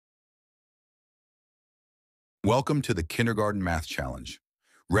Welcome to the Kindergarten Math Challenge.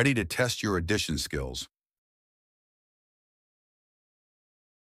 Ready to test your addition skills?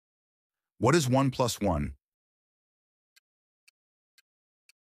 What is 1 plus 1?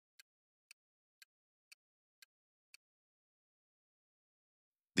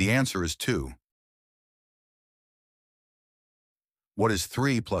 The answer is 2. What is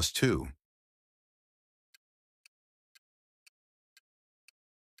 3 plus 2?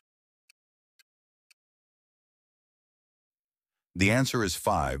 The answer is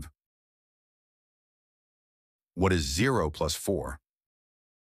 5. What is 0 plus 4?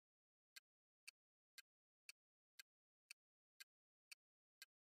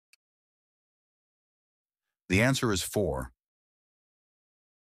 The answer is 4.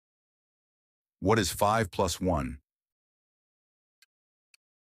 What is 5 plus 1?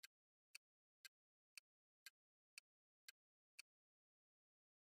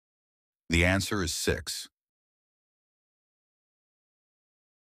 The answer is 6.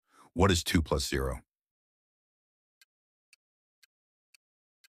 What is 2 plus 0?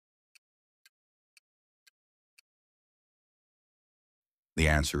 The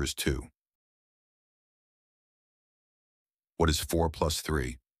answer is 2. What is 4 plus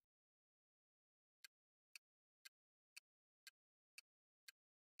 3?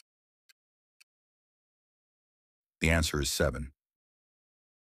 The answer is 7.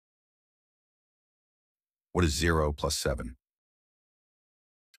 What is 0 plus 7?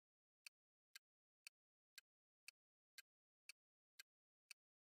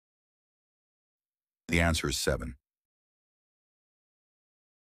 The answer is 7.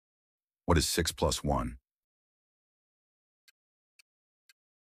 What is 6 plus 1?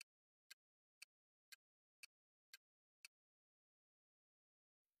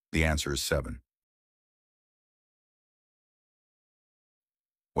 The answer is 7.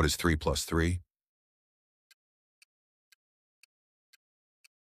 What is 3 plus 3?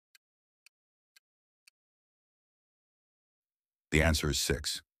 The answer is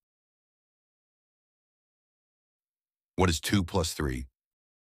 6. What is 2 plus 3?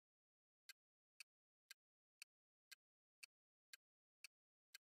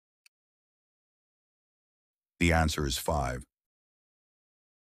 The answer is 5.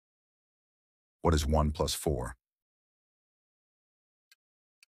 What is 1 plus 4?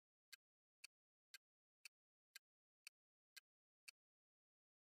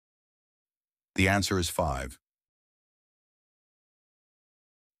 The answer is 5.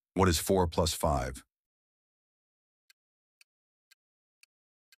 What is 4 plus 5?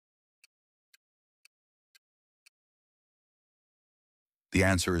 The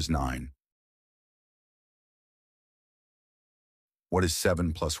answer is 9. What is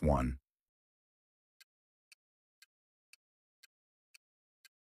 7 plus 1?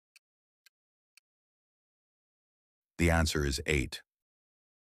 The answer is 8.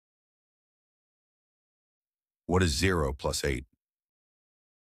 What is 0 plus 8?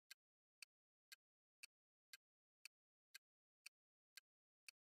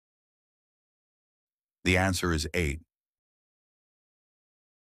 The answer is 8.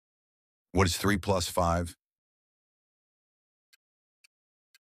 What is 3 plus 5?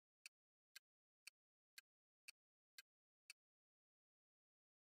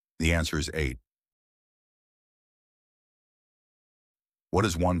 The answer is 8. What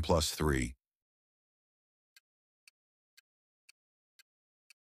is 1 plus 3?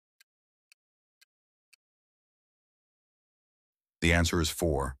 The answer is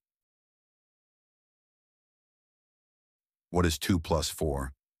 4. What is 2 plus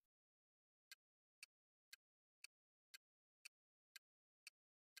 4?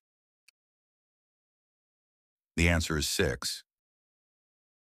 The answer is 6.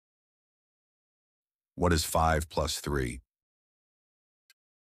 What is 5 plus 3?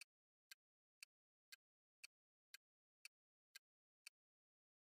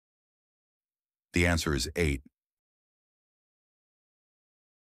 The answer is 8.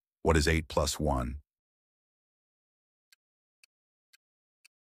 What is 8 plus 1?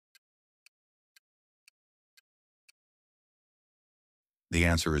 The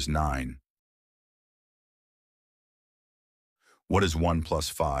answer is 9. What is 1 plus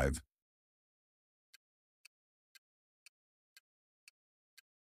 5?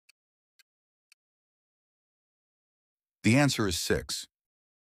 The answer is 6.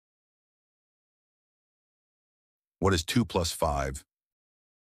 What is 2 plus 5?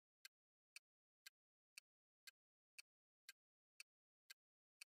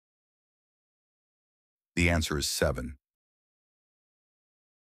 The answer is 7.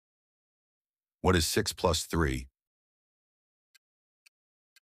 What is 6 plus 3?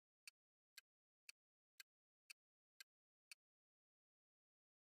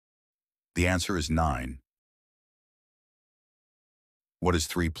 The answer is 9. What is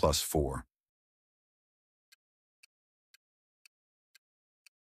 3 plus 4?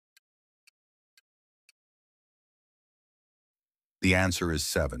 The answer is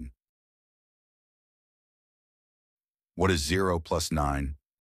 7. What is 0 plus 9?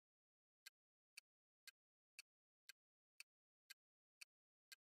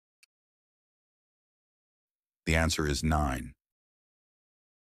 The answer is 9.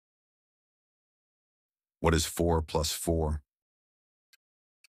 What is 4 plus 4?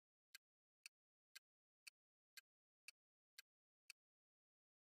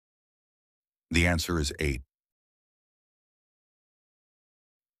 The answer is 8.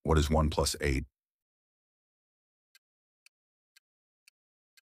 What is 1 plus 8?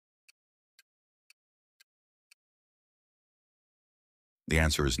 The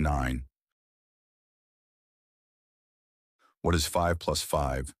answer is 9. What is 5 plus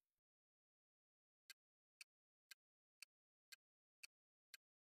 5?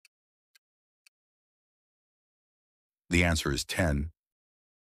 The answer is 10.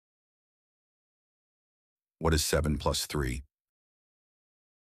 What is 7 plus 3?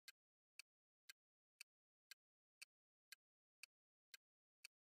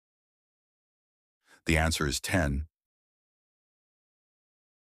 The answer is 10.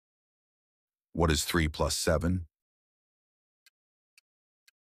 What is 3 plus 7?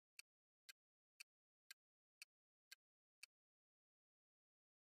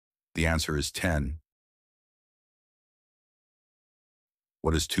 The answer is 10.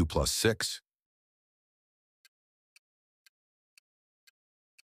 What is 2 plus 6?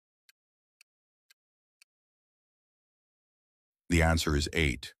 The answer is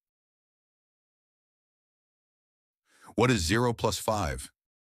 8. What is 0 plus 5?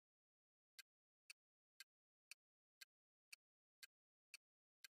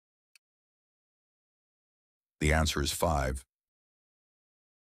 The answer is 5.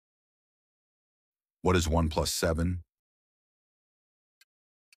 What is 1 plus 7?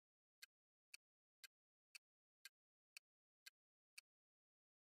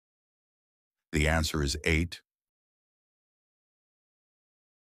 The answer is 8.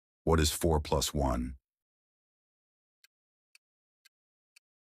 What is 4 plus 1?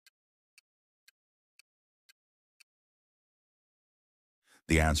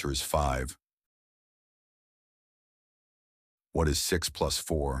 The answer is 5. What is 6 plus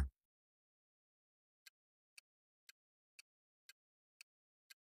 4?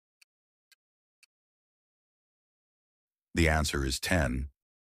 The answer is 10.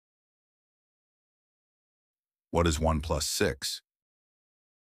 What is 1 plus 6?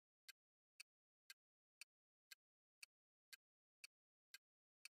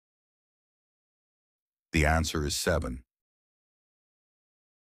 The answer is 7.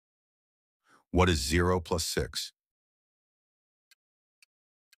 What is 0 plus 6?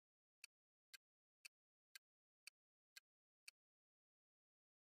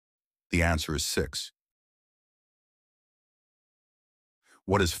 The answer is 6.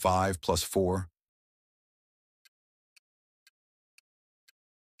 What is 5 plus 4?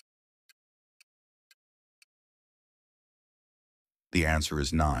 The answer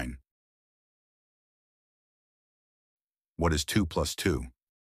is 9. What is 2 plus 2?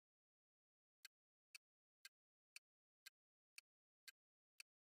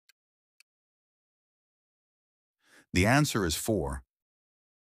 The answer is 4.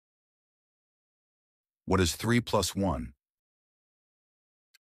 What is 3 plus 1?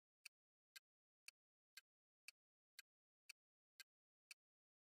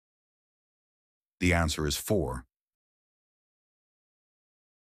 The answer is 4.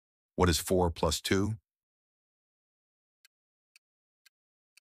 What is 4 plus 2?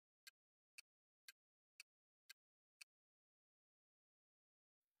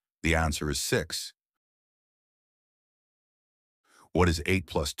 The answer is 6. What is 8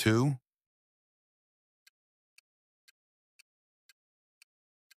 plus 2?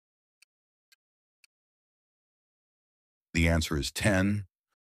 The answer is 10.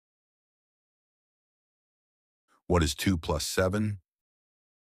 What is 2 plus 7?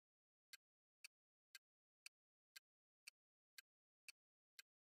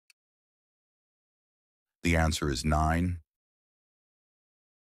 The answer is 9.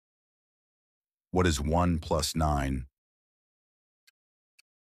 What is 1 plus 9?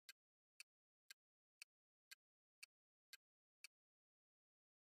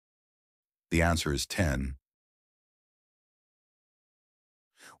 The answer is 10.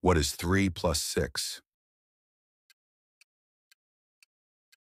 What is 3 plus 6?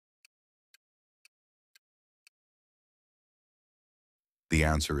 The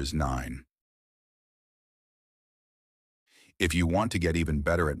answer is 9. If you want to get even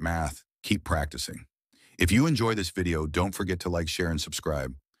better at math, keep practicing. If you enjoy this video, don't forget to like, share, and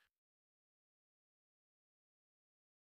subscribe.